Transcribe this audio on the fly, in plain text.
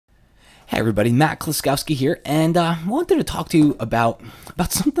Hey everybody, Matt Kliskowski here, and I wanted to talk to you about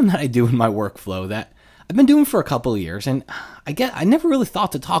something that I do in my workflow that I've been doing for a couple of years, and I never really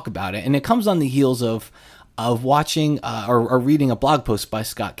thought to talk about it, and it comes on the heels of watching or reading a blog post by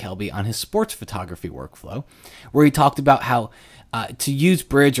Scott Kelby on his sports photography workflow, where he talked about how to use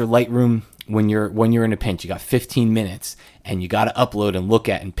Bridge or Lightroom when you're in a pinch. You got 15 minutes and you got to upload and look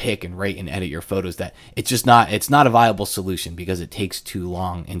at and pick and rate and edit your photos. That it's not a viable solution because it takes too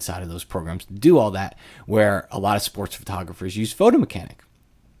long inside of those programs to do all that, where a lot of sports photographers use Photo Mechanic.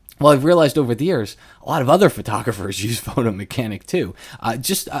 Well, I've realized over the years, a lot of other photographers use Photo Mechanic too.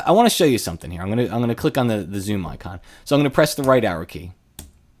 I want to show you something here. I'm gonna click on the zoom icon. So I'm gonna press the right arrow key.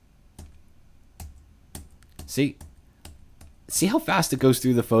 See how fast it goes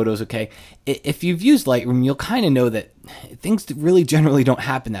through the photos, okay? If you've used Lightroom, you'll kind of know that things really generally don't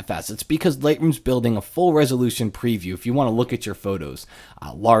happen that fast. It's because Lightroom's building a full resolution preview. If you want to look at your photos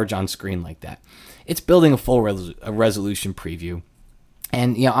large on screen like that, it's building a full resolution preview.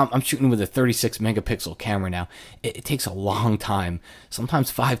 And you know, I'm shooting with a 36 megapixel camera now. It takes a long time, sometimes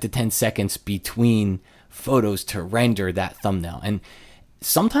 5 to 10 seconds between photos to render that thumbnail. And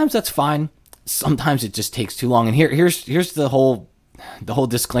sometimes that's fine. Sometimes it just takes too long. And here's the whole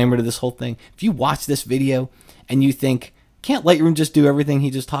disclaimer to this whole thing. If you watch this video and you think, can't Lightroom just do everything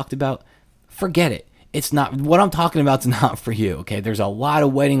he just talked about? Forget it. It's not what I'm talking about. Is not for you. Okay. There's a lot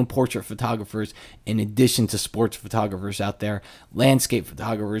of wedding and portrait photographers in addition to sports photographers out there, landscape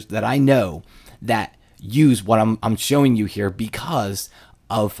photographers that I know that use what I'm showing you here because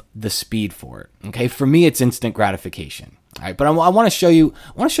of the speed for it. Okay. For me, it's instant gratification. All right. But I want to show you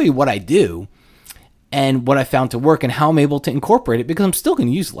what I do and what I found to work and how I'm able to incorporate it, because I'm still going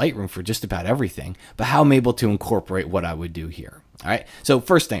to use Lightroom for just about everything, but how I'm able to incorporate what I would do here. All right. So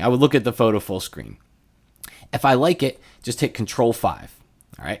first thing, I would look at the photo full screen. If I like it, just hit Control 5.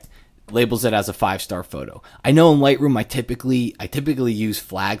 All right. Labels it as a 5-star photo. I know in Lightroom, I typically use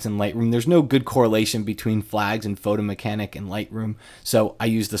flags in Lightroom. There's no good correlation between flags and Photo Mechanic and Lightroom, so I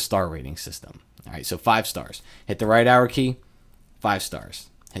use the star rating system. All right. So 5 stars. Hit the right arrow key, 5 stars.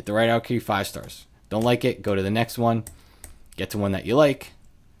 Hit the right arrow key, 5 stars. Don't like it, go to the next one, get to one that you like,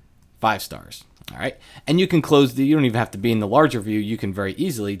 5 stars. All right. And you can close you don't even have to be in the larger view. You can very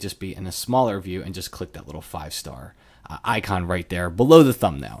easily just be in a smaller view and just click that little 5-star icon right there below the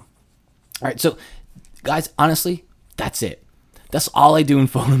thumbnail. All right. So guys, honestly, that's it. That's all I do in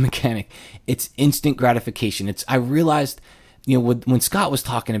Photo Mechanic. It's instant gratification. I realized, you know, when Scott was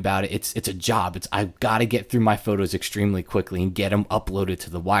talking about it, it's a job. I've got to get through my photos extremely quickly and get them uploaded to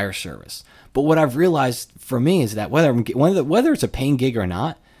the wire service. But what I've realized for me is that whether it's a paying gig or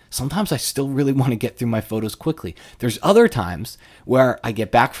not, sometimes I still really want to get through my photos quickly. There's other times where I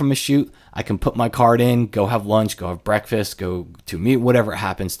get back from a shoot, I can put my card in, go have lunch, go have breakfast, go to meet, whatever it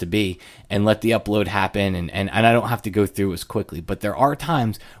happens to be, and let the upload happen, and I don't have to go through as quickly. But there are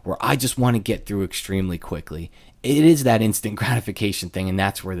times where I just want to get through extremely quickly. It is that instant gratification thing, and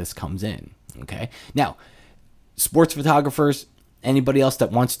that's where this comes in. Okay. Now, sports photographers, anybody else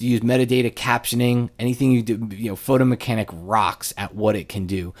that wants to use metadata captioning, anything you do, you know, Photo Mechanic rocks at what it can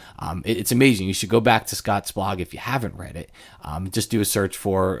do. It's amazing. You should go back to Scott's blog if you haven't read it. Just do a search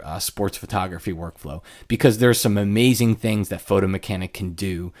for sports photography workflow, because there's some amazing things that Photo Mechanic can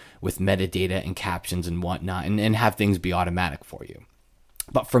do with metadata and captions and whatnot, and have things be automatic for you.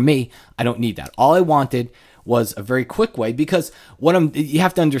 But for me, I don't need that. All I wanted was a very quick way, because you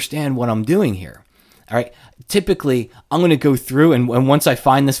have to understand what I'm doing here. All right. Typically, I'm going to go through, and once I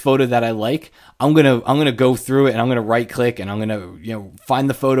find this photo that I like, I'm gonna go through it, and I'm gonna right click, and I'm gonna find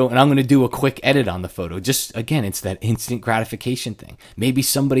the photo, and I'm gonna do a quick edit on the photo. Just again, it's that instant gratification thing. Maybe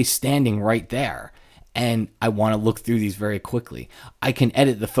somebody's standing right there, and I want to look through these very quickly. I can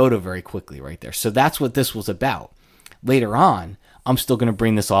edit the photo very quickly right there. So that's what this was about. Later on, I'm still gonna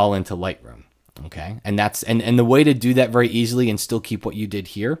bring this all into Lightroom. Okay, and the way to do that very easily and still keep what you did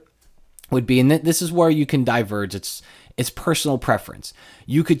here would be, and this is where you can diverge. It's personal preference.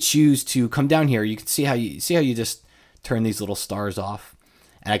 You could choose to come down here. You can see how you just turn these little stars off,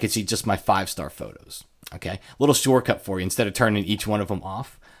 and I could see just my 5-star photos. Okay, little shortcut for you. Instead of turning each one of them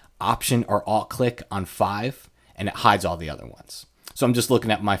off, Option or Alt click on 5, and it hides all the other ones. So I'm just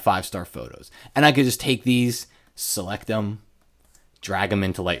looking at my 5-star photos, and I could just take these, select them, drag them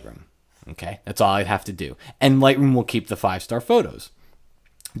into Lightroom. Okay, that's all I'd have to do, and Lightroom will keep the 5-star photos.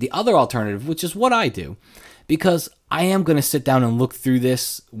 The other alternative, which is what I do, because I am going to sit down and look through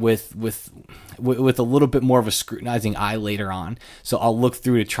this with a little bit more of a scrutinizing eye later on. So I'll look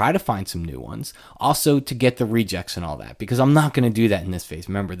through to try to find some new ones, also to get the rejects and all that, because I'm not going to do that in this phase.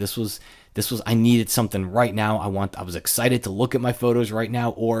 Remember, this was I needed something right now. I was excited to look at my photos right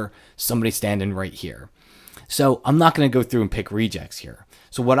now, or somebody standing right here. So I'm not going to go through and pick rejects here.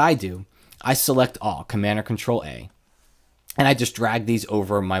 So what I do, I select all, Command or Control A, and I just drag these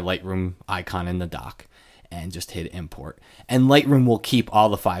over my Lightroom icon in the dock and just hit import. And Lightroom will keep all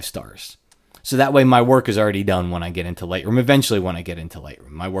the 5 stars. So that way my work is already done when I get into Lightroom. Eventually when I get into Lightroom,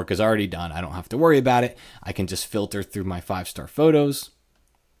 my work is already done. I don't have to worry about it. I can just filter through my 5-star photos.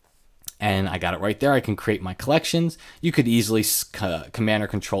 And I got it right there. I can create my collections. You could easily Command or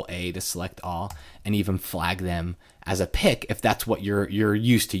Control A to select all and even flag them as a pick if that's what you're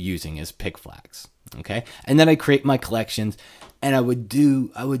used to using as pick flags. Okay, and then I create my collections, and I would do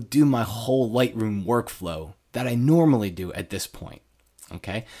my whole Lightroom workflow that I normally do at this point.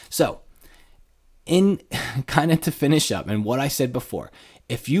 Okay, so in kind of to finish up, and what I said before,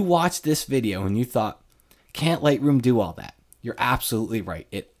 if you watched this video and you thought, can't Lightroom do all that? You're absolutely right.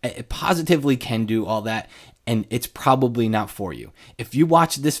 It positively can do all that, and it's probably not for you. If you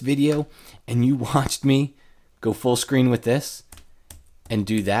watched this video and you watched me go full screen with this and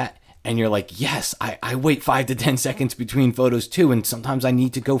do that, and you're like, yes, I wait 5 to 10 seconds between photos too, and sometimes I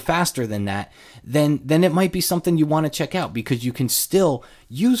need to go faster than that, then it might be something you want to check out, because you can still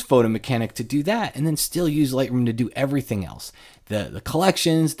use Photo Mechanic to do that, and then still use Lightroom to do everything else. The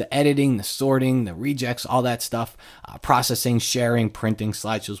collections, the editing, the sorting, the rejects, all that stuff, processing, sharing, printing,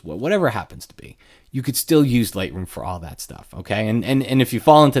 slideshows, whatever it happens to be. You could still use Lightroom for all that stuff, okay? And if you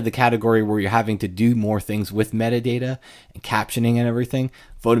fall into the category where you're having to do more things with metadata and captioning and everything,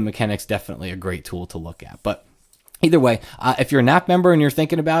 Photo Mechanic's definitely a great tool to look at. But either way, if you're a NAP member and you're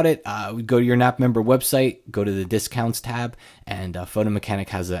thinking about it, go to your NAP member website, go to the discounts tab, and Photo Mechanic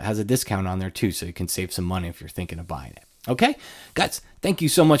has a discount on there too, so you can save some money if you're thinking of buying it. Okay, guys, thank you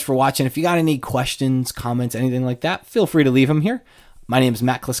so much for watching. If you got any questions, comments, anything like that, feel free to leave them here. My name is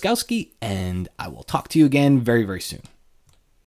Matt Klaskowski, and I will talk to you again very, very soon.